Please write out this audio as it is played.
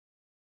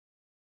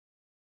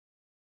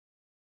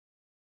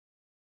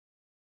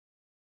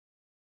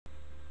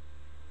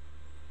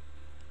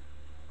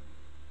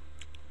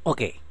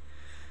Okay,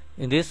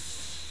 in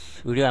this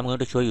video I'm going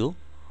to show you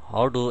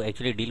how to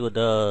actually deal with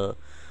the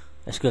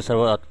SQL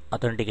Server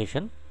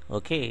authentication.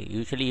 Okay,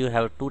 usually you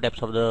have two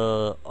types of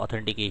the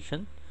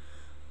authentication.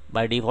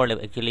 By default,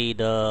 actually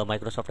the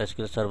Microsoft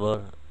SQL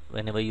Server,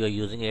 whenever you are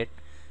using it,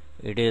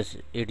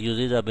 it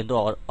uses a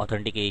window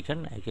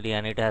authentication actually,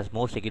 and it has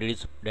more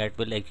securities that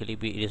will actually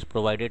be is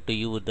provided to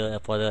you with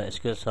the for the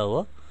SQL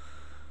Server.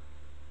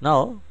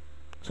 Now,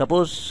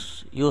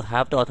 suppose you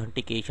have the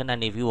authentication,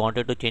 and if you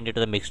wanted to change it to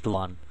the mixed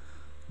one,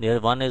 there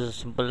one is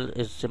simple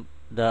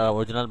the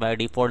original by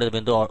default is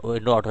window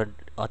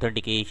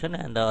authentication,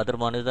 and the other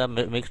one is the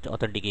mixed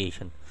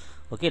authentication.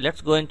 Okay,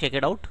 let's go and check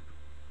it out.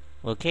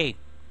 Okay,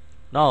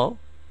 now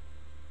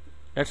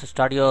let's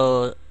start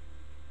your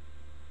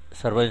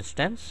server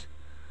instance.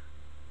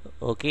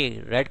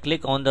 Okay, right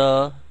click on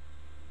the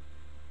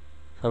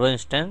server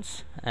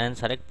instance and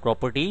select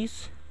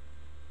properties.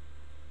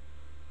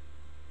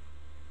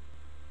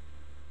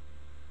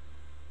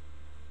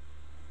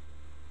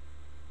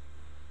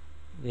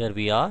 There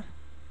we are.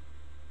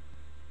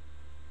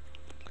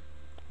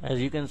 As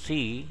you can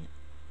see,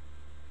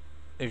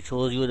 it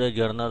shows you the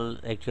journal,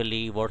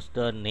 actually what's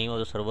the name of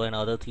the server and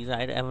other things.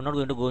 I am not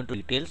going to go into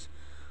details.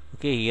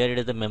 Okay, here it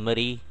is the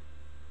memory.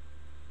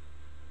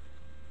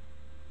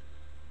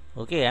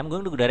 Okay, I am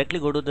going to directly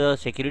go to the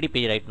security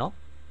page right now.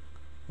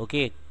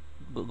 Okay,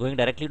 going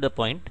directly to the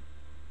point.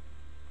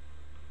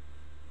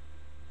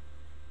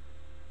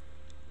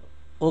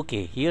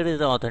 Okay, here is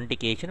the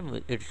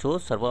authentication. It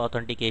shows server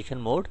authentication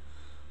mode.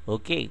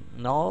 Okay,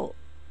 now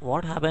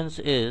what happens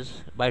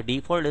is by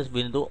default is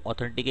window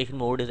authentication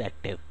mode is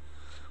active.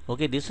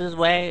 Okay, this is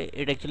why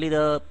it actually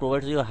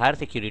provides you a higher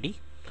security.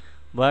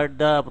 But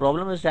the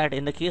problem is that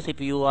in the case if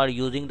you are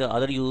using the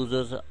other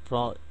users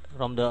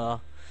from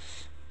the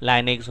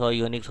Linux or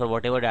Unix or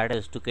whatever that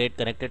is to get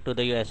connected to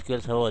the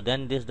SQL server,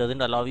 then this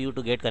doesn't allow you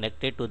to get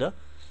connected to the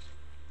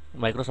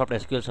Microsoft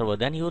SQL server.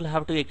 Then you will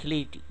have to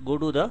actually go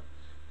to the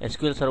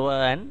SQL server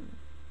and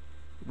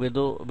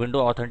window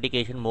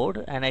authentication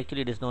mode, and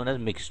actually it is known as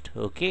mixed.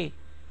 Okay,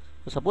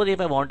 so suppose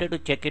if I wanted to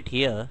check it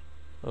here,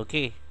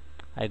 okay,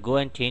 I go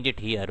and change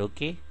it here.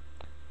 Okay,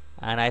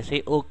 and I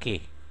say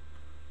okay.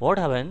 What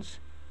happens?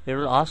 It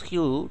will ask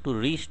you to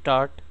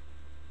restart.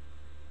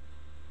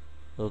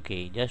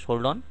 Okay, just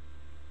hold on.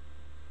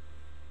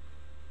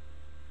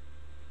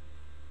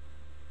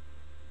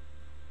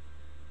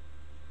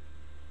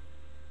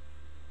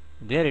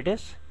 There it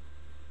is.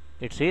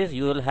 It says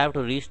you will have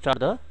to restart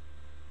the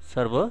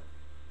server.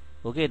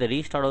 Okay, the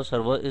restart of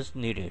server is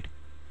needed.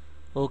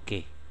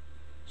 Okay,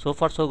 so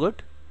far so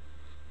good.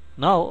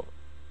 Now,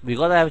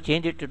 because I have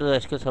changed it to the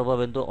SQL Server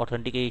window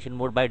authentication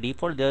mode, by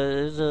default there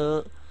is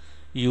a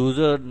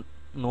user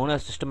known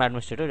as system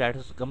administrator that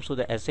comes to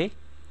the SA.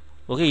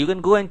 Okay, you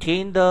can go and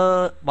change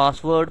the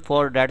password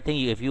for that thing.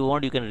 If you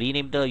want, you can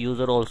rename the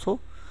user also,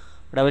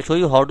 but I will show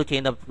you how to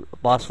change the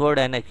password,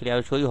 and actually I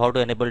will show you how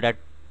to enable that.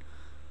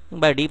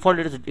 By default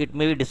it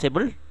may be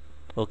disabled.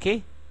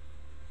 Okay,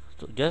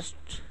 so just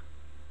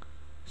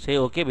say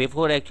okay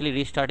before actually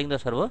restarting the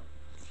server.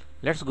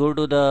 Let's go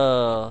to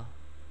the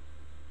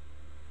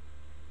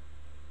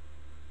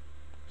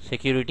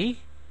security.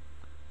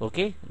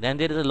 Okay, then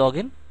there is a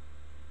login,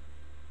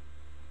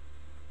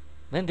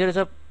 then there is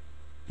a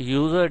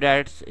user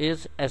that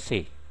is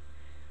SA.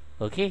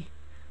 Okay,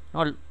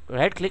 now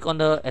right click on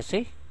the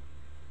SA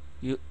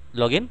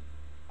login,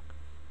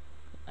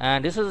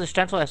 and this is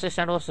stands for SA,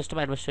 stands for system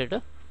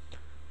administrator.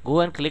 Go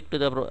and click to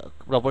the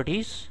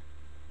properties.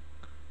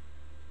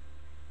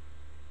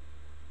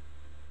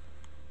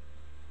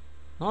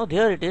 Now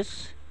there it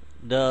is,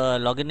 the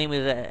login name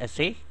is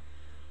SA.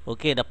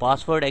 Okay, the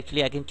password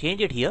actually I can change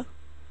it here.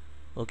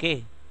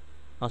 Okay,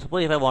 now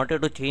suppose if I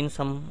wanted to change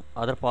some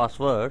other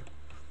password,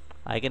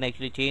 I can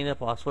actually change the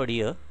password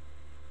here.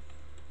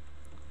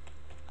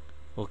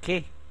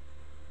 Okay,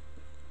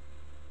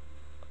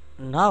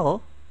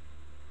 now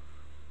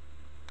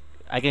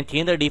I can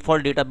change the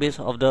default database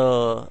of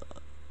the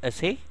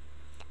SA,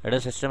 that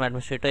is system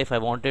administrator. If I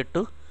wanted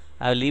to,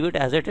 I will leave it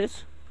as it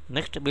is.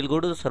 Next we'll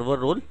go to the server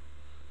role.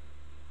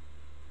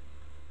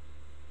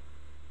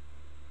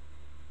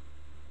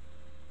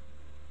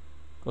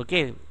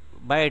 Okay,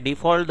 by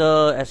default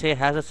the SA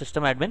has a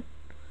system admin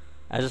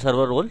as a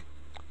server role,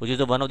 which is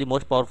one of the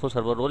most powerful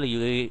server role.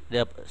 The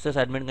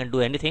sysadmin can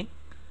do anything,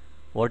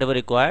 whatever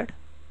required.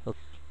 Okay.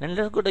 Then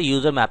let's go to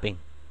user mapping.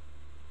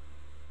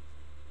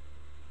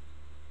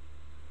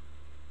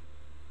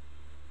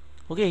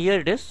 Okay, here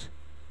it is.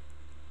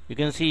 You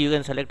can see you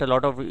can select a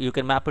lot of, you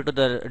can map it to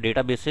the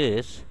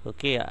databases.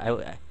 Okay,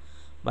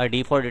 by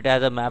default it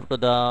has a map to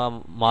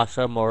the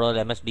master model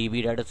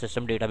MSDB, that is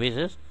system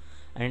databases,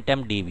 and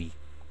tempdb.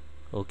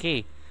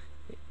 Okay,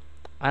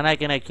 and I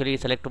can actually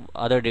select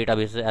other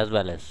databases as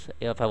well as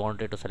if I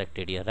wanted to select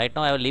it here. Right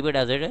now I will leave it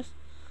as it is.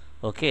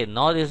 Okay,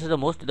 now this is the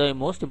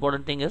most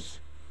important thing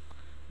is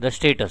the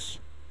status.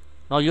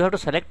 Now you have to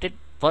select it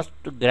first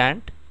to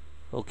grant.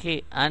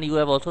 Okay, and you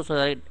have also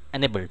select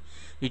enabled.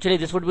 Usually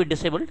this would be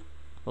disabled.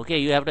 Okay,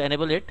 you have to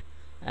enable it,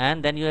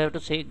 and then you have to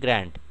say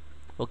grant.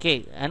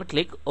 Okay, and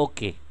click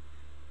OK.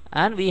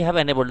 and we have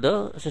enabled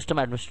the system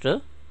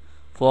administrator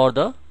for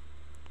the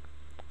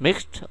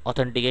mixed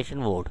authentication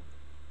mode.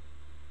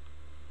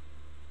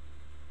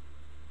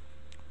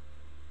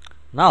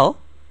 Now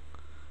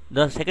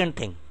the second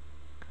thing,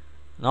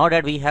 now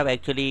that we have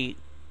actually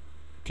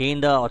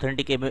changed the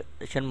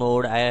authentication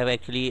mode, I have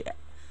actually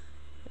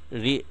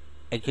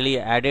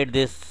added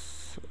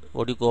this,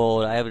 what you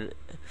call, I have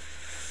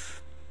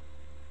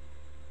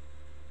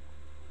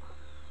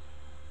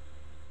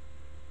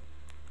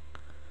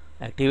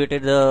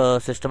activated the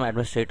system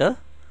administrator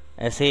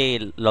as a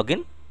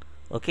login.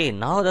 Okay,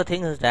 now the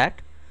thing is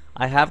that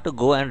I have to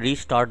go and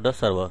restart the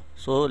server.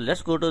 So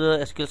let's go to the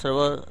SQL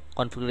Server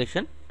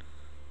configuration.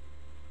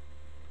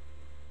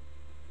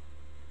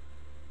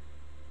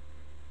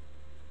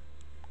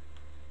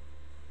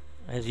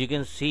 As you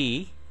can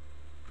see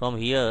from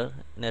here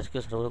in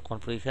SQL Server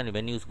configuration,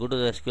 when you go to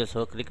the SQL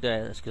Server, click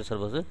the SQL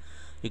Server,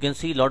 you can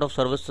see a lot of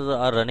services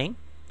are running.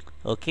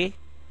 Okay,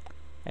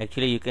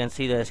 actually you can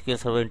see the SQL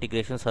Server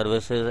integration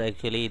services.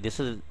 Actually this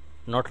is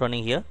not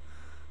running here,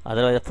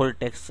 otherwise full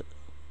text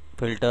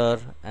filter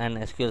and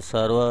SQL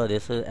Server,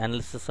 this is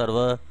analysis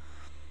server.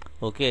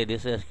 Okay,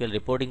 this is SQL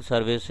reporting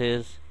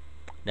services,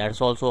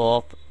 that's also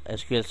off.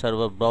 SQL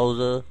Server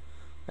browser,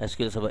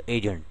 SQL Server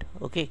agent.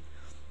 Okay,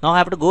 now I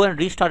have to go and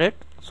restart it.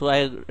 So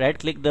I right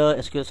click the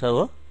SQL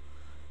Server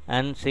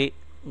and say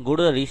go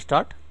to the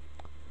restart,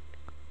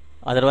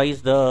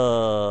 otherwise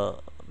the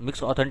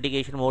mixed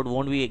authentication mode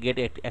won't be get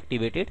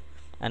activated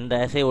and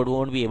the SA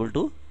won't be able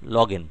to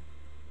log in.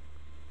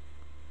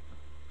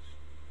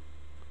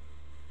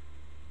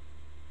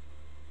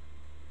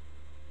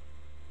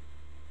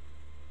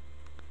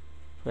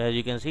 So as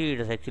you can see, it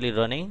is actually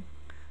running.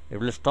 It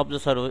will stop the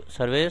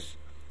service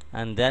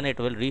and then it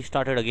will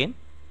restart it again.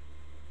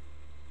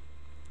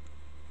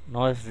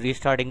 Now it's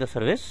restarting the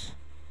service.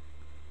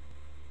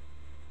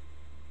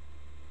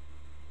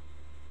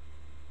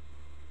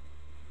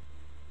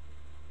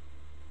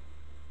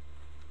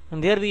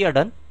 And there we are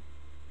done.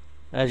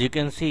 As you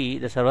can see,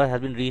 the server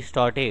has been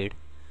restarted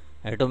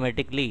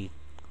automatically.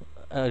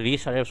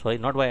 Sorry,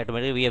 not by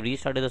automatically, we have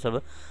restarted the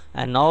server,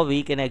 and now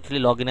we can actually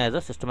log in as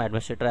a system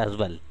administrator as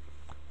well.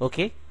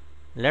 Okay,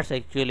 let's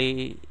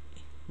actually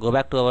go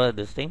back to our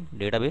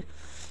database.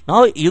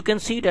 Now you can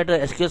see that the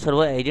SQL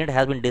Server agent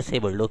has been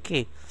disabled.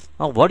 Okay,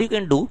 now what you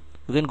can do,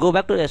 you can go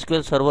back to the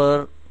SQL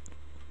Server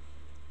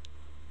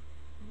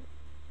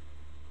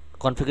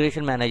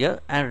configuration manager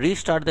and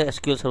restart the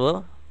SQL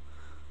Server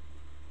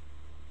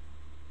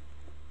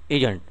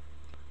agent.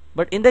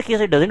 But in the case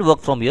it doesn't work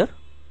from here,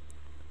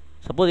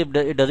 suppose if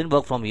it doesn't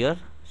work from here,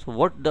 so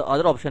what the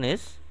other option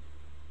is,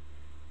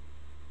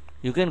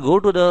 you can go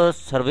to the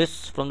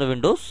service from the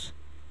Windows.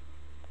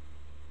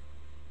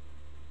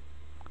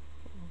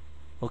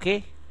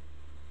 Okay,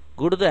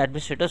 go to the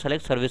administrator,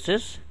 select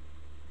services,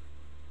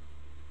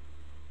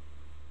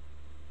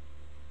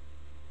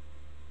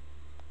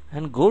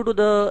 and go to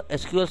the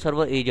SQL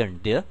Server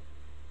agent there.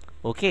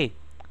 Okay,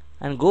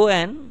 and go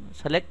and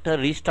select a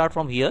restart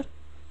from here,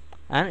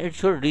 and it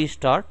should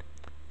restart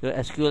your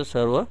SQL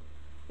Server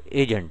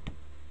agent.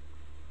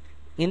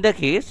 In the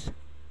case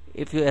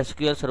if your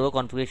SQL Server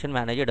configuration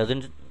manager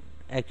doesn't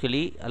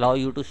actually allow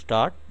you to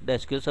start the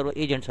SQL Server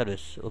agent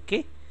service.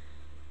 Okay,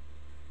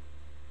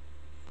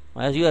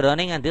 as you are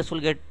running and this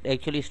will get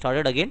actually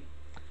started again.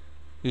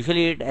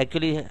 Usually it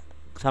actually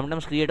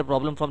sometimes create a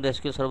problem from the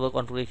SQL Server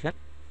configuration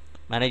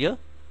manager,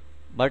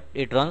 but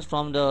it runs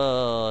from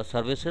the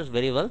services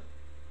very well.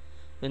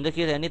 In the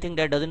case anything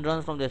that doesn't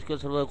run from the SQL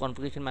Server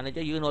configuration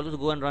manager, you can always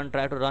go and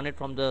try to run it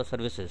from the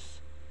services.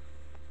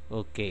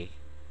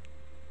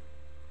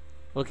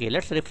 Okay,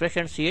 let's refresh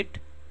and see it.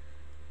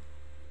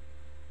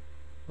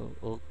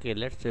 Okay,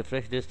 let's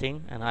refresh this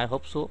thing, and I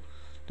hope so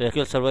the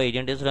SQL Server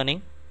agent is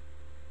running.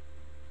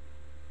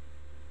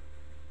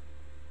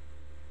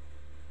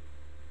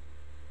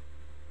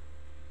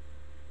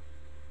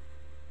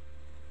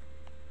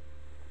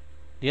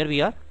 There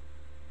we are.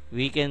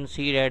 We can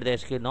see that the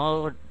SQL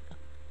now,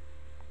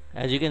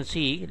 as you can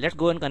see, let's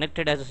go and connect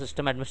it as a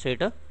system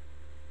administrator,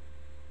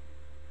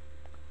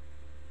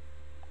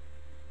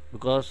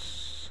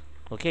 because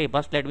okay,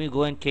 first let me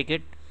go and check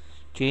it,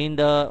 change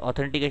the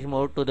authentication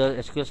mode to the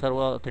SQL Server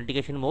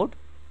authentication mode.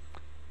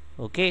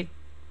 Okay,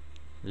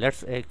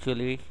 let's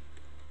actually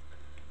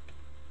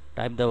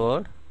type the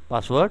word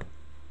password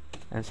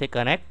and say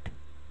connect,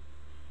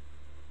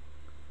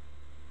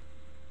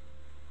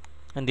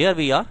 and there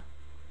we are.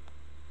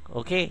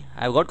 Okay,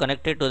 I've got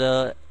connected to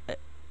the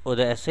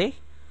SA,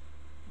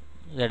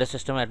 that is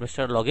system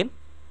administrator login,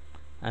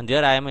 and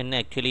there I am in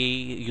actually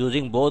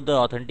using both the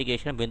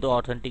authentication, window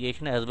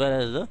authentication as well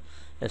as the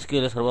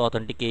SQL Server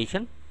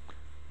authentication.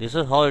 This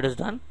is how it is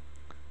done.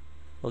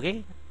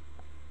 Okay,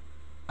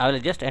 I will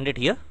just end it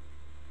here.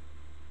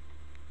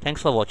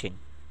 Thanks for watching.